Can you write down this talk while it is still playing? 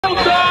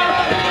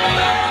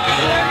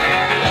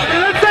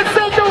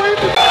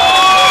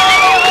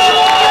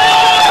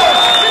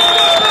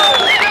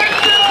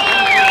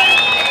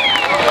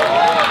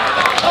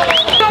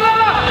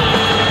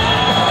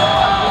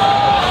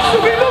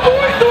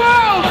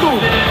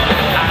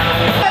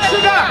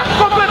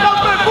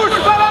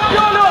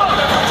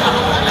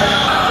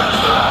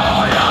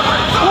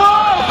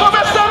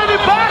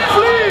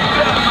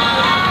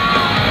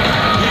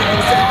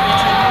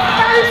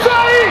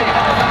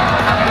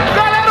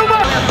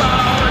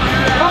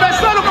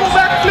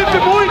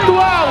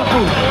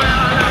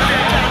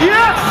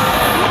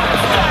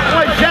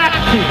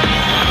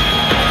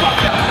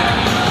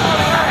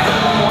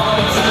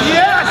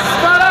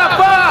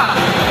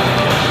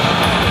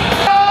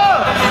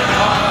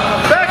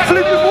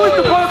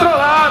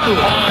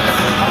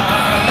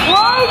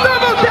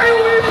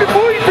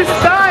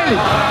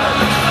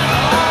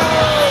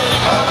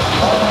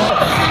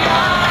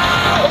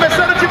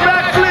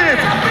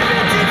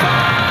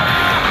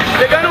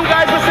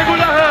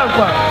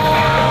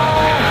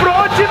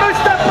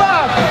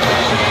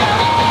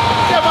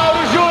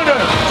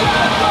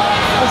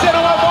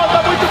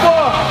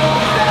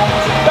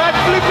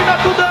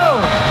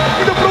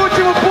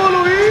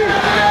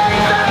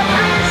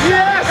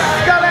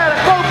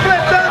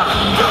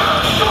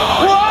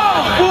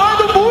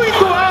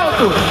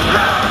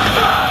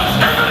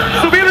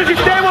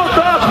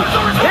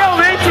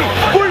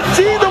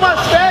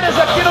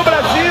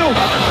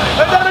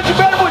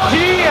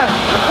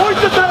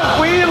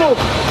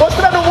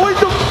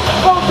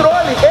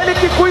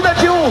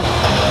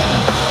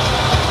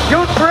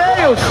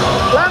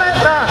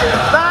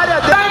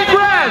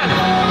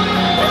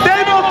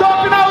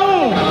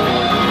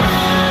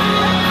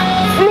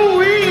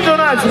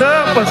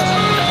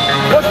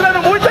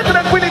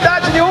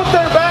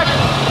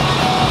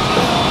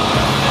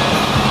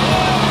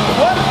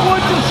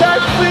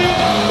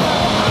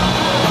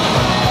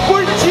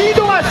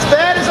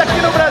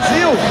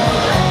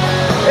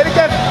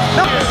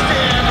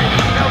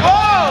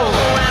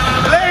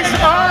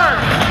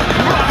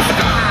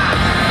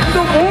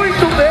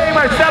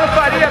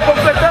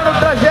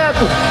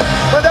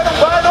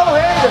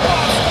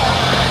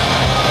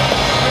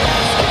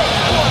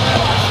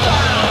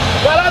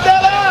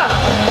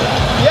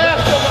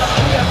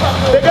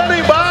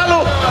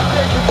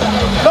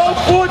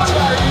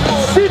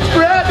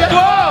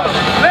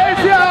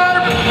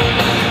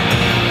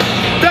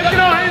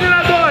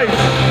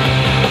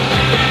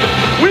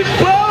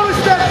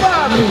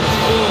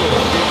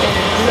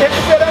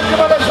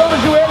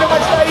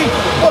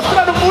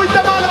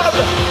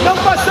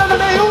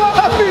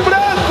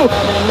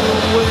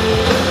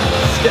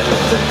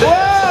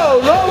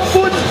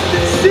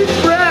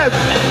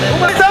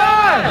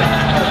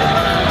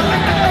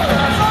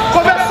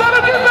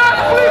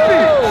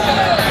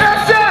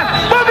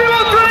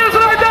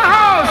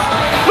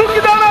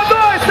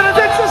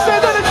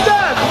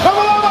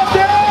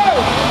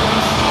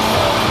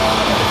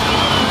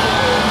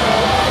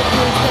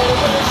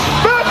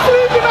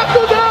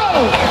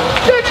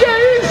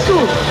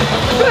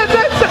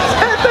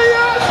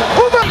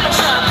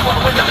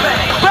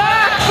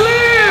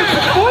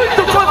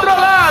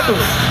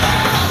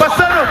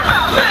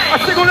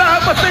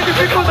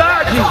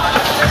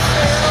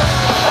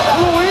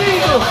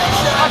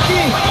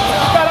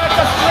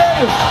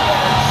prêmios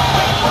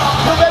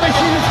no BMX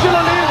Estilo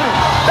Livre.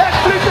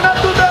 Backflip na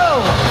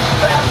tudão.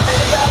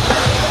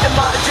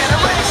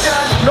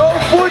 No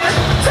foot.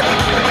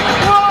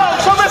 Uou,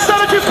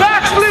 começando de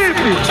backflip.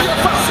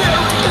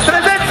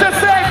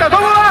 360,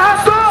 vamos lá,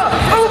 arrasou.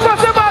 Vamos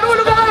fazer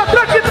barulho, galera,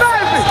 truck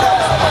drive.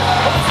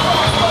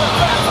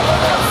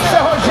 Esse é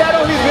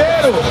Rogério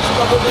Ribeiro.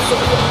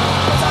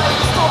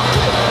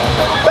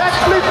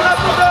 Backflip na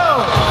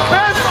tudão.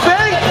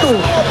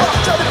 Perfeito.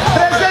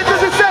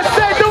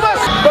 360,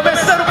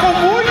 começando com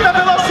muita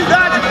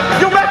velocidade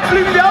e um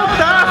backflip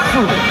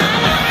altaço.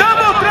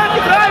 Double truck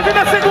drive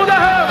na segunda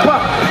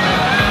rampa.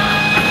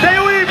 Tem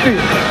o whip.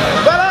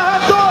 Vai lá,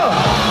 Rato.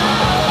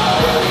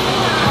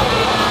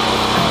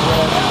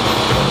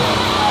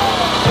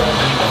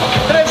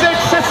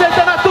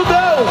 Na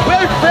tudão,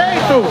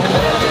 perfeito!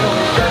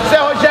 Esse é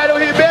Rogério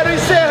Ribeiro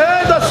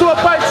encerrando a sua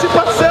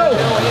participação.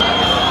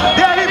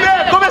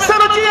 DRB,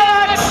 começando o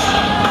DX!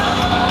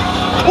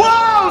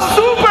 Uou,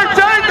 super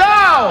turn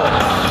down!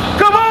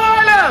 Come on,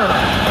 olha!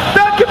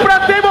 Tanque pra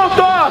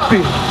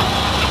tabletop!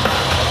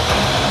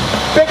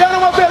 Pegando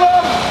uma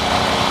velô.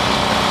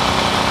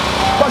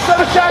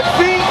 Passando o shark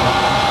fin.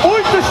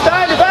 Muito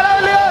style, vai lá,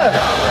 Leandro!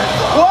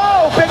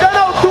 Uou, pegando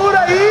a altura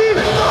aí!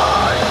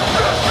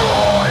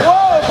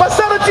 Uou,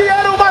 passando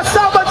dinheiro, uma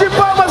salva de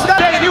palmas,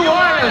 galera! New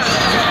Orleans!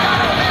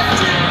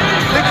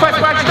 Que faz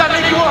parte da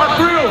Nick Warren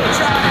Crew!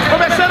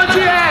 Começando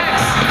de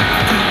X!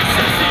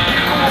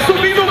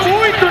 Subindo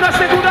muito na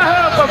segunda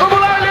rampa! Vamos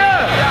lá,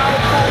 Leandro!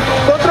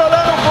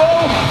 Controlando o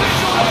voo!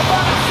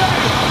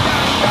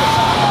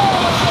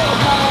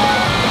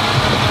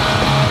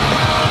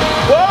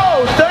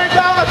 Uou, turn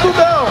down na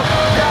tudão!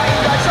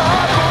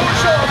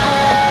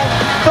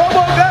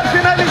 Tobogã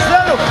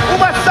finalizando,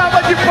 uma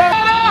salva de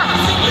palmas!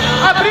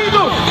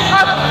 Abrindo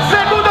a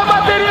segunda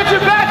bateria de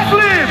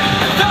backflip.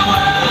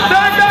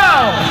 Turn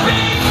down.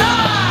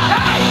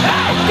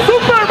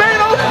 Superman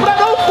pra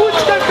não foot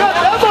cancar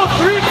double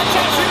trick.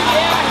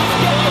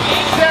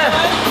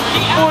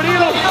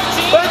 Murilo,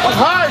 Bank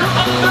Hard.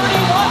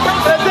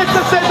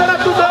 360 na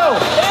tudão.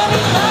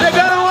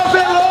 Pegaram uma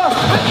velô.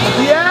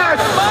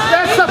 Yes,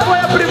 essa foi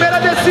a primeira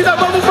descida.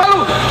 Vamos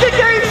falar. O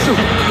que é isso?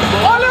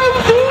 Olha a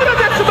altura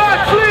desse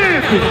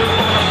backflip.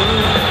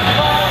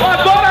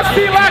 Agora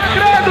sim,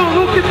 lacrando,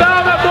 look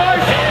down na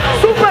 2.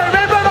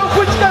 Superman pra não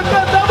fute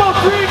cantando double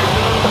trick.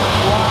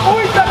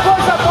 Muita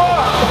coisa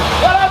boa.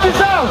 Olha lá,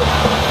 visão.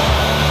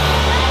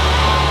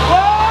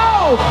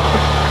 Uou!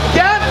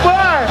 Get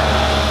bar.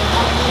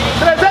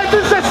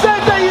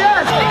 360,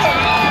 yes.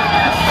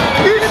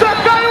 E só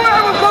cai o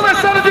erro,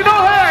 começando de no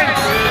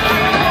hands.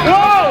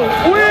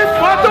 Uou, whip,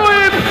 bota o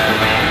whip.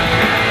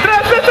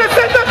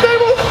 360 tem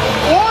um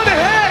one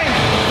hand.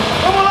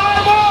 Vamos lá,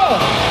 irmão.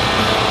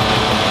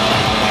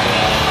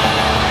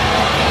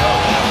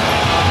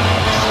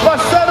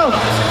 Passando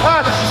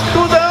a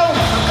tudão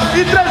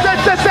e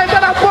 360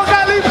 na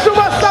Apocalipse,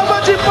 uma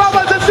salva de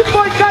palmas, esse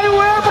foi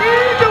Caio Eva,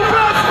 indo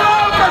pras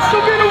rampas,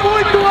 subindo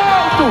muito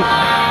alto,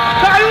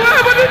 Caio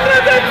Eva de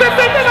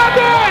 360 na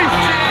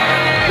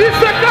 2,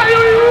 isso é Caio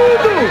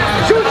Iudo,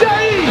 chute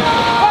aí,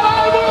 olha lá,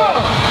 irmão,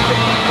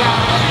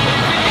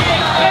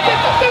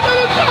 360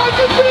 no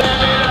toque,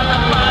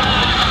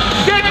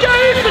 que é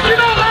isso de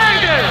não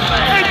lander,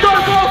 Heitor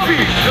Wolff,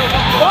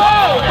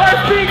 oh,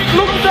 perfect,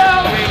 look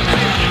down,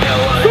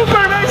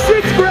 Superman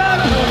 6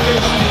 grab.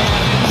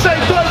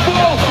 Heitor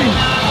Wolff.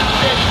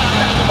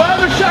 Vai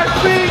no shark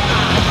fin.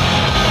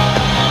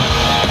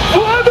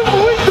 Voando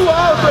muito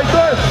alto,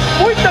 Heitor.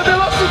 Muita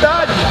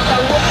velocidade.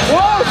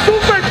 Uou,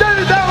 super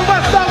turn down.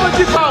 Uma salva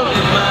de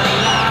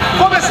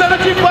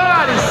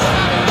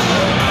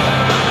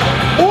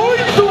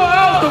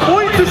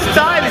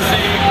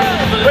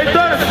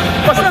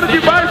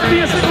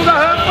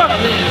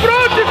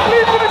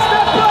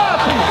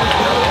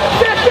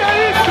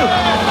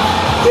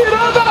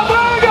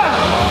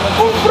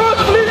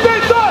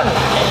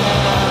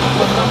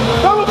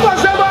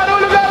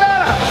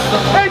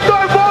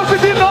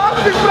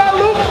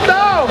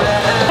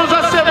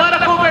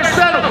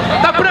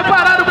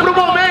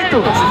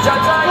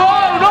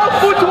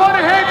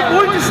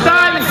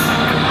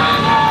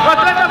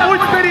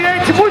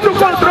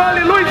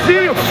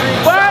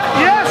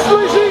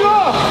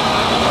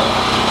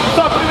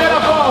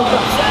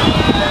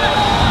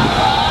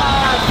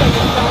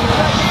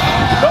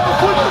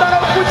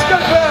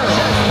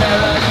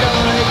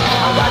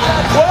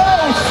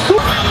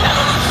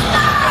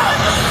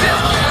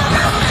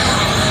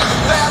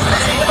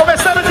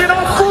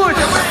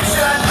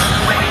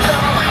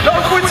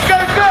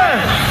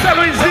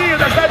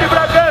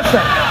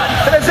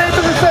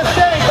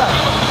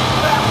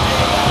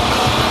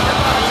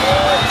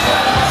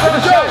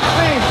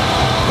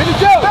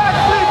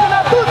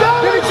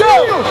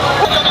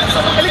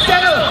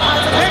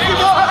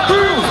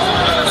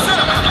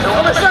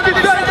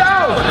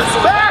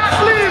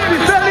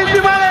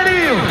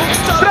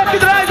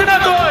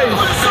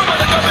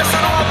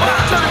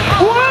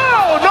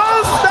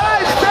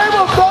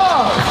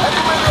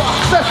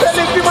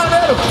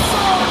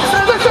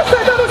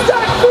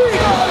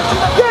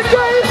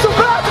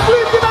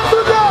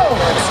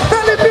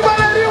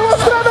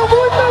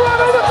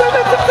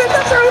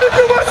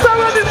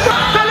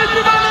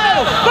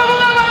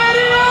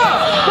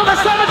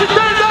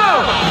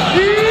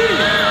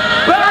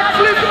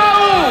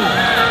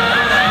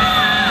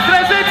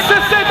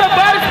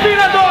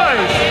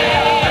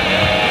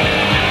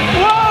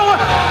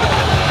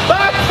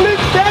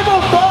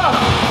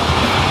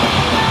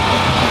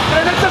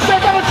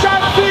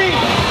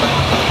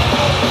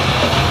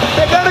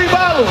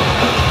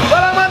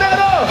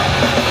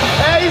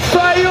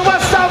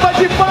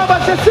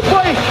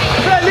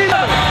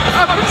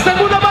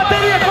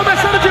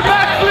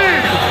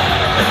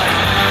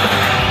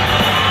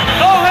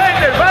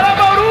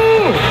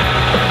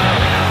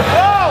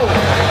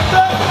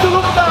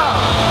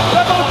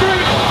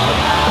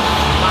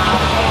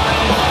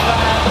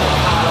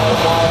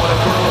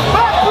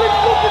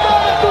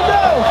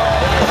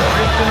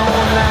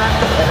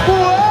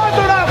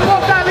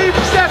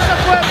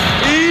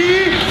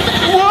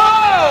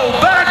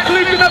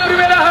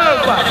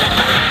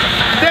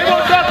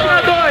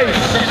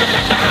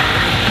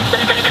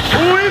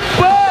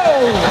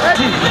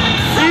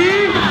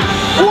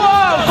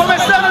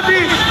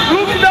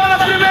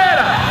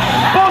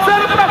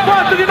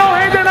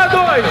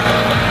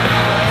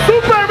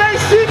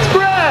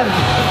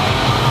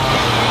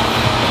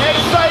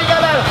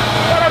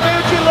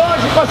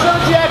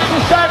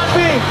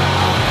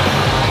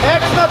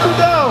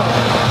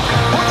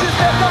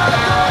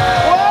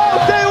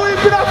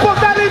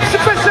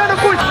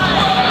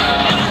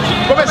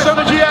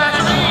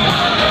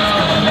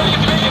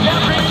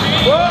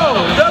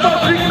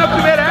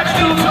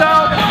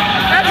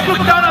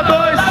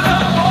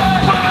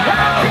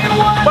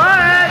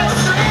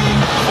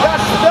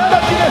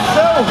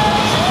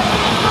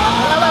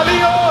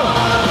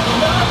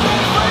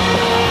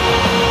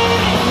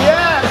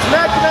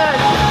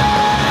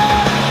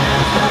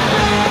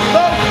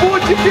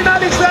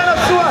finalizando a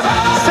sua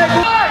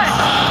segunda.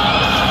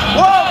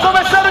 Uou,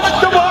 começando de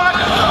tuboc.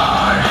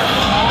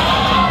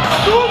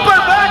 Super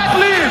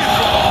backflip.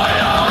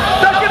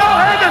 Daqui não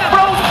render,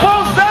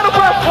 pousando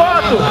pra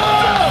foto.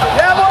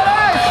 É,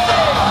 Moraes.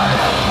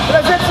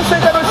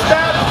 360 no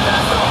step.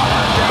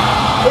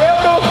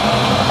 Euro.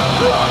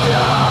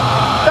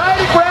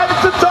 Tiny grab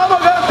to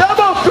toboggan,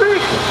 double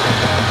trick.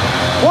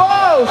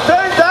 Uou,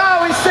 turn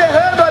down,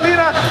 encerrando ali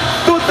na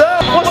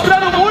tudão.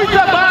 Mostrando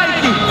muita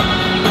bike.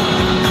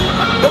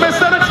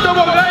 Começando de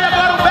tobogã e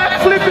agora um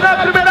backflip na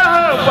primeira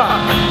rampa.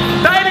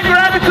 Tiny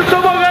grab to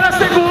tobogã na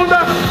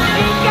segunda.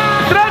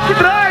 Truck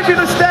drive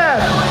no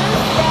step.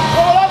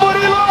 Vamos lá,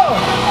 Murilo.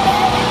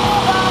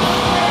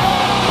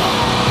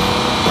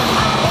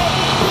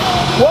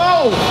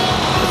 Uou,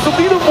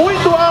 subindo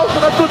muito alto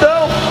na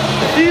tudão.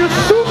 E o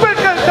super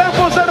cantão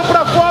pousando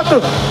pra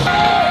foto.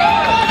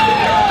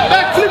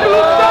 Backflip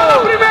lutando na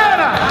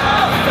primeira.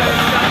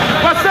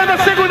 Passando a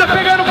segunda,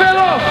 pegando o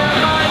pelô.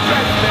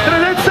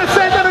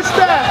 360 no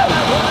step.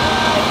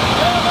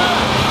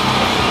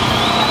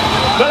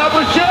 Vai lá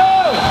pro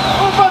chão.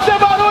 Vamos fazer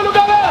barulho,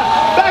 galera.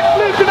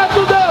 Backflip na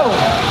tudão.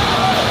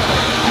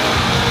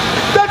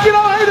 Daqui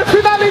não ainda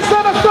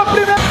finalizando a sua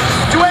primeira.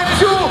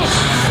 22.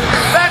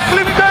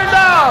 Backflip turn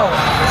down.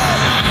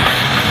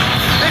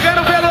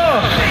 Pegando o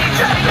pelô.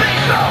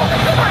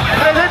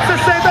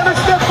 360 no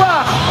step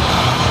up.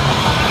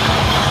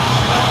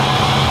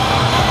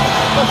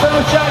 Passando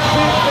o check,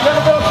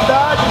 pegando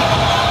velocidade.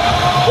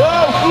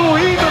 Uou,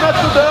 fluindo na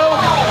tudão.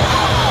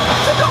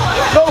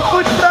 No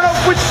foot pra no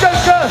foot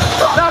cancan.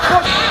 Na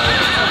foto.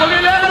 O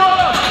Guilherme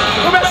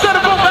começando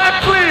com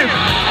backflip.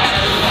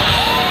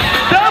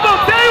 Double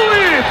tail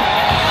whip.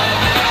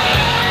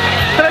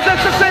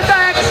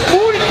 360X,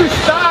 muito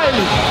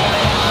style.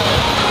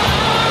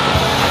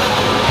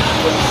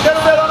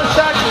 Pegando melhor no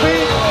check,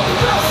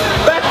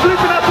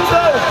 backflip na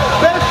tudão.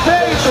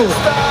 Perfeito.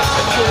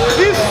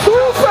 E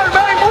super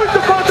bem, muito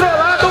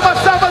controlado. Uma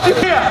salva de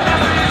pé.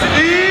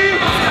 E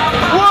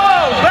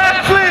uou,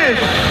 backflip.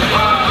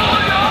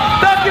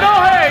 Duck no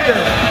raider.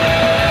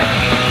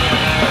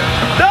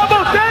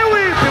 Double tail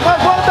whip. Uma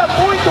volta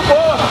muito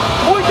boa,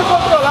 muito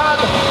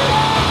controlada.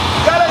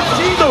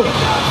 Garantindo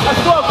a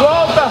sua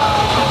volta.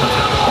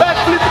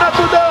 Backflip na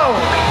tudão.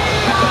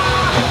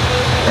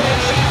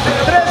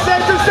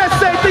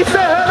 360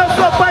 encerrando a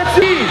sua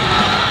parte.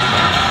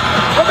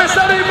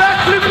 Começando em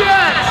backflip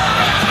X.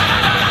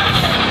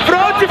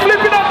 Front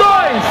flip na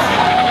 2.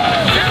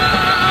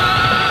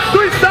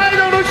 Suicide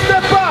no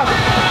step up.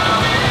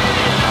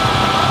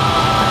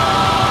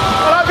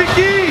 Olha lá,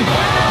 Vicky.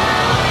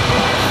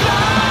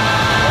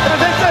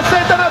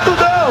 360 na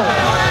tudão.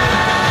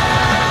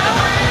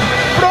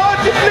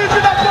 Front flip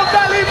na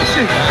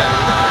Apocalipse.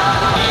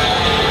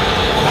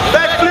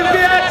 Backflip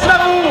X na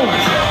 1.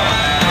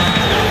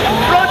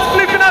 Front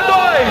flip na 2.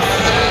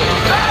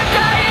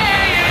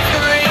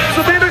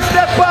 Subindo o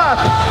step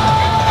up.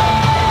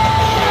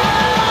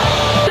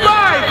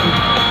 Bike.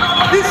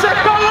 Isso é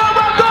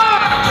colamador.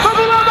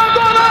 Vamos lá,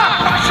 Madonna.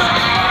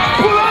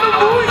 Pulando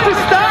muito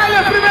style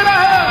a primeira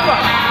rampa.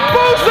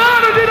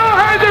 Pousando de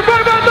no-rider.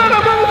 Vai, Madonna.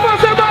 Vamos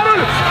fazer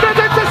barulho.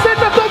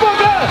 360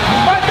 tobogã.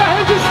 Marca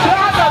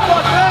registrada,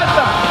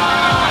 Atlanta.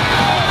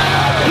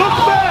 Look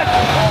back.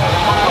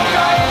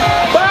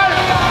 Bar.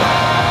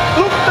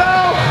 Look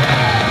down.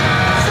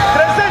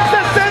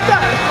 360.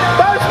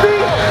 Bar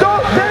spin.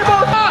 Don't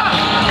table.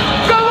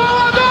 Calou,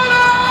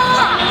 Madonna.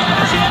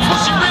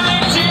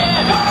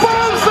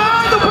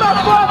 Pousando pra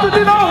foto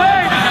de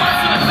no-rider.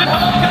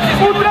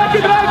 Um track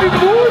drive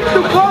muito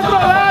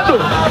controlado.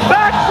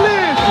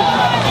 Backflip.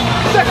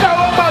 Você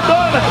calou a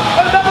Madonna.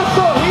 Andando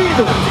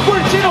sorrindo.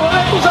 Curtindo o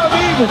rolê com os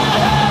amigos.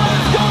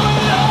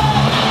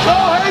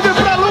 No-rider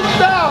pra look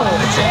down.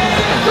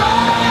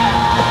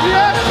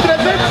 Yes,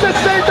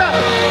 360.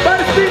 Bar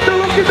spin do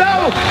look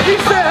down.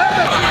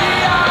 Encerrando.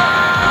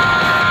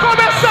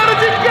 Começando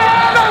de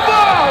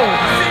Carnaval.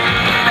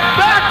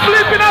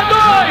 Backflip na 2.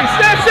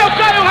 Esse é o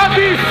Caio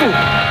Rabisco.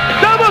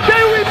 Double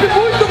tail whip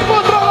muito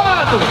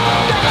controlado.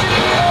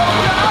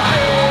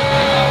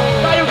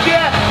 Caio que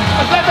é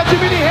atleta de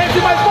mini rede,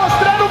 mas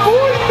mostrando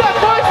muita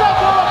coisa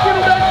boa aqui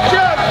no Dead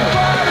Jump.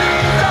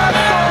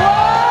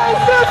 Uau,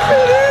 seu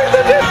espírito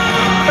de...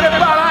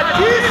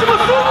 Preparadíssimo,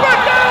 super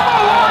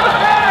Carnaval.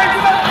 No-head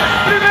na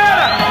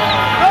primeira.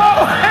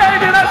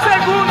 No-head na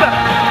segunda.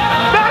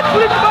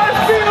 Backflip bar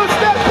spin no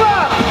step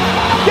up.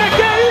 Que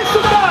é isso,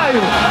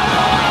 Caio?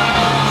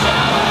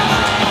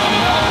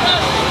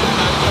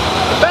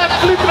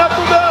 Backflip na